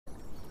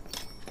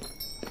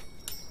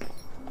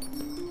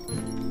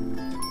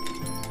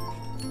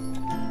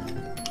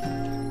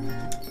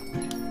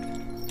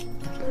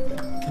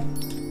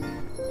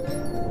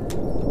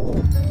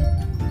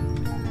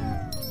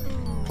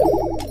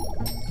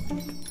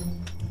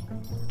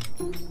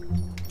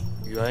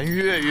袁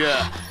月月，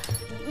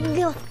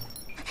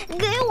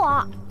给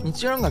我！你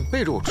竟然敢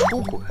背着我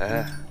出轨！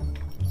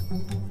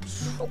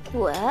出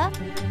轨？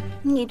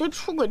你对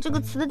出轨这个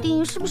词的定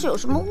义是不是有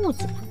什么误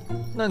解？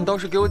那你倒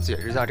是给我解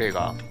释一下这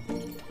个。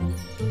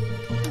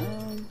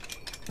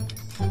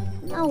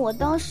那我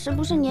当时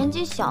不是年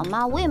纪小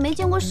嘛，我也没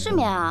见过世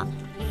面啊，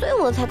所以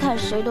我才看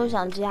谁都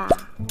想嫁。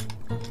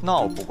那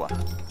我不管，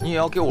你也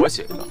要给我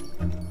写一个，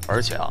而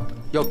且啊，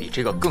要比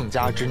这个更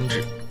加真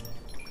挚。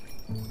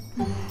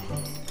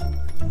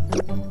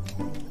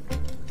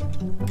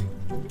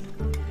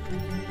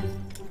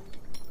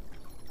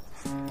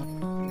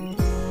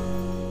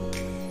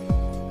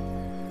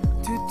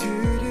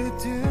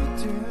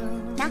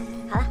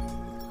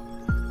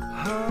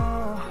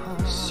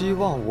希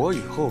望我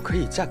以后可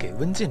以嫁给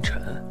温晋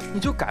晨，你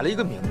就改了一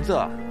个名字，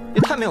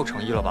也太没有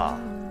诚意了吧！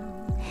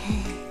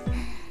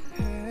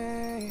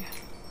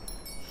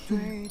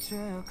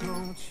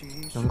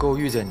能够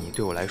遇见你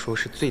对我来说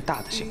是最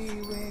大的幸福。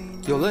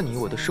有了你，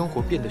我的生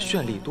活变得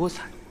绚丽多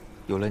彩；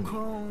有了你，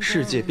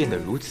世界变得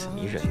如此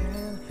迷人。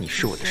你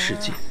是我的世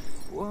界，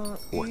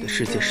我的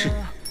世界是你。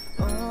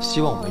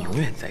希望我们永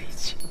远在一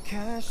起。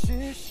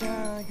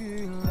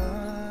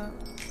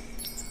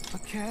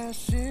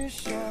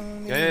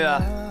袁月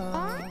月，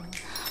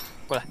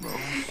过来，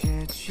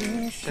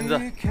签字。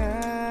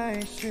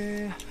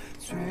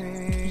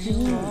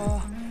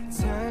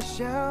才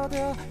晓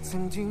得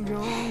曾经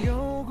拥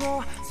有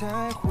过，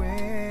才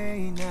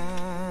会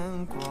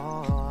难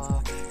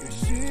过。越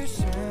是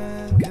深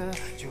刻，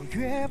就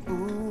越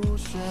不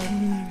舍。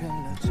认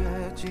了这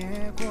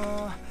结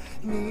果，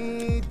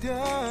你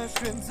的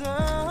选择。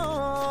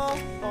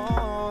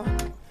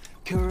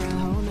可然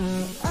后呢？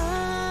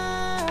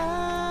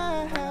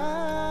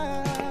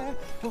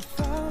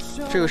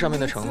这个上面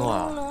的承诺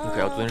啊，你可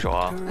要遵守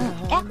啊。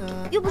哎，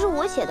又不是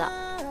我写的。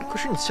可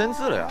是你签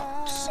字了呀。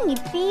是你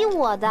逼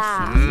我的。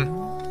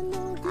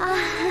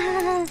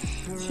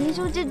情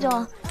书这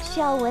种需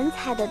要文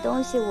采的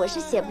东西，我是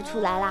写不出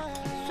来啦。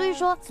所以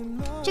说，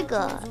这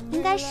个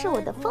应该是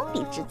我的封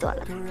笔之作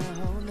了。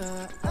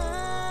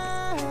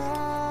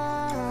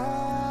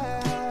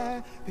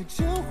变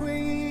成回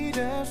忆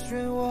的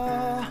漩涡，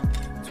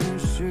吞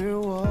噬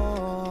我。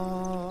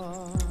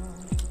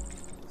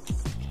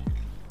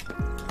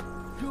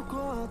如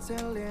果再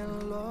联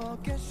络，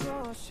该说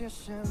些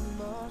什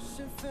么？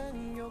身份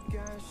又该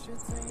是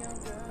怎样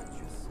的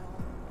角色？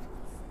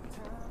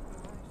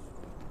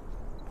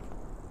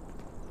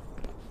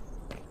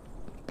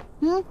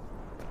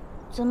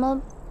怎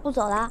么不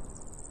走啦？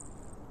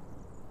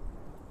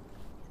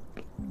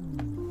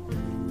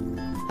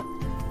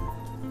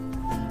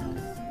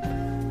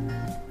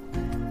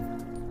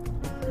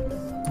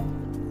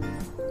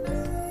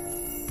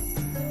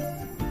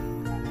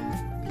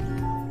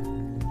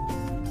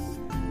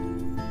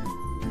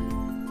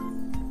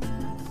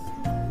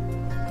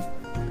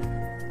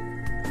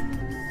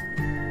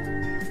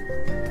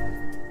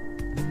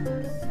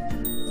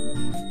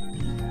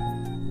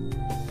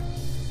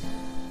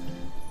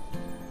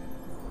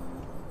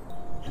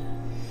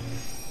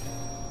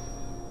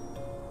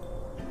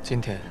今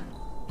天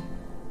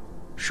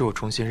是我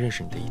重新认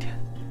识你的一天，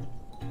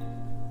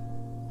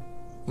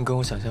你跟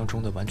我想象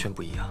中的完全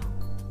不一样，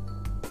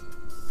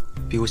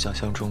比我想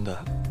象中的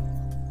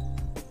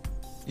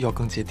要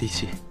更接地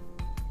气。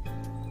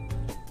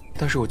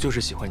但是我就是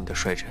喜欢你的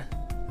率真，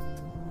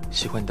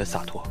喜欢你的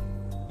洒脱。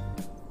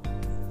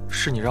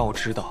是你让我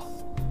知道，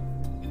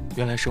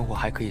原来生活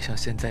还可以像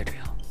现在这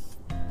样。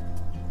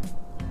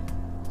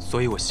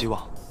所以我希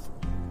望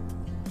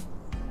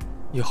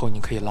以后你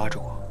可以拉着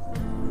我，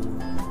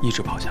一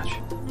直跑下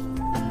去。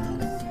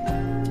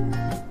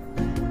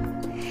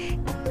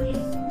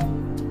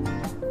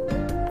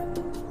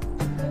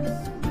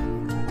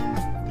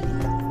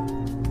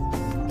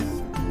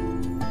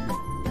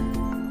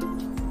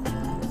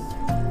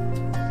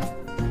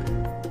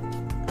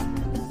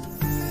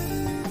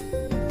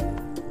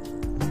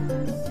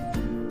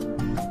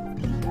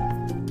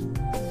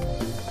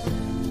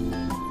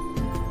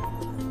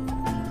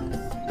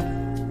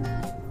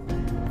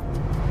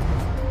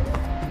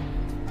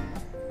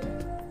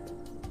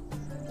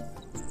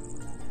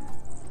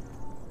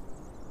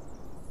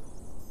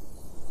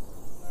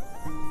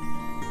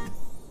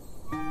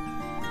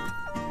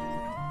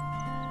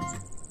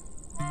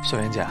小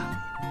袁姐，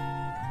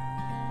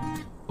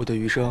我的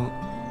余生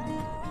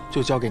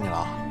就交给你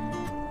了，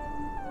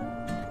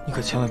你可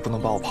千万不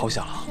能把我抛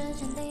下了。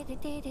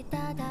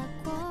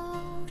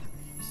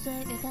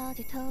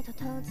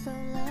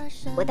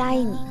我答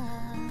应你，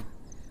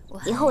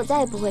以后我再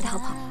也不会逃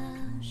跑，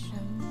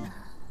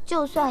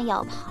就算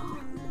要跑，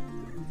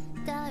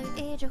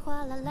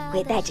我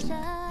也带着你。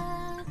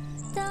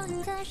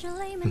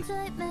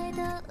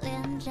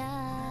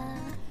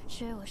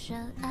是我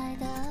深爱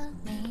的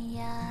你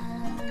呀，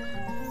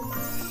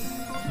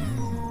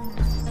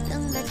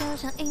等待就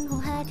像萤火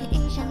海天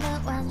一响的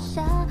晚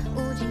霞，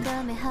无尽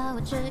的美好，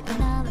我只有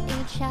那么一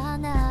刹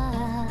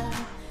那，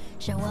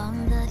向往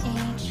的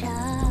一刹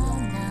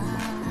那。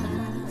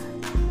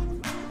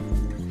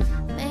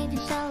每天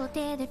笑我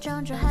跌跌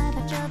撞撞，害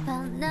怕这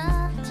怕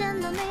那，见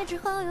到你之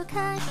后又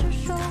开始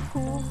说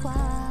胡话。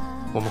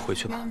我们回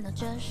去吧，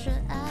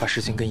把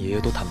事情跟爷爷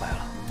都坦白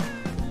了。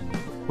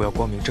我要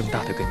光明正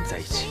大的跟你在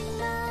一起。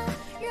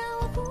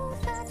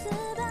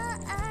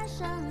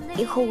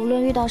以后无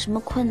论遇到什么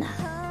困难，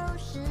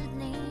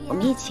我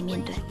们一起面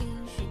对。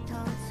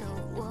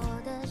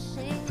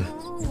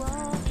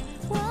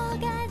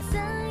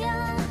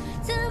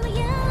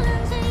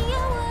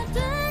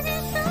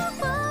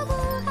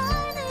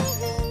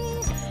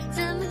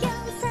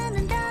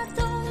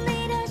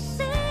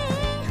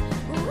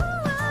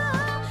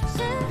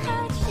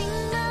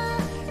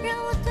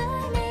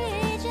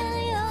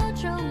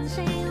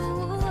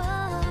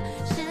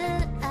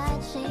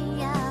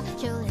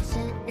就连世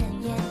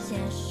人也解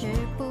释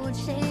不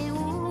清。